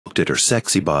looked at her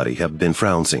sexy body have been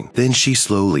frowning. Then she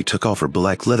slowly took off her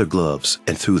black leather gloves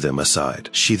and threw them aside.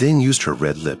 She then used her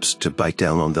red lips to bite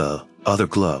down on the other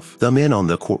glove. The men on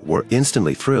the court were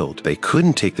instantly thrilled. They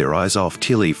couldn't take their eyes off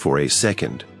Tilly for a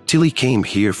second. Tilly came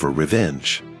here for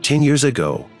revenge. 10 years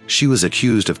ago, she was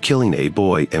accused of killing a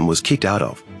boy and was kicked out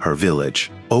of her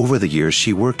village. Over the years,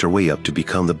 she worked her way up to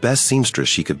become the best seamstress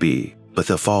she could be. But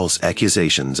the false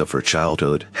accusations of her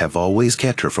childhood have always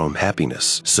kept her from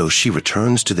happiness. So she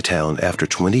returns to the town after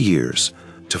 20 years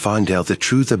to find out the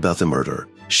truth about the murder.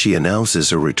 She announces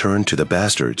her return to the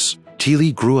bastards.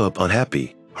 Tilly grew up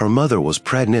unhappy. Her mother was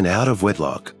pregnant out of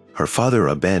wedlock. Her father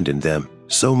abandoned them,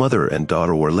 so mother and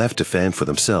daughter were left to fend for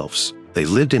themselves. They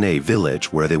lived in a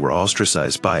village where they were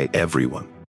ostracized by everyone.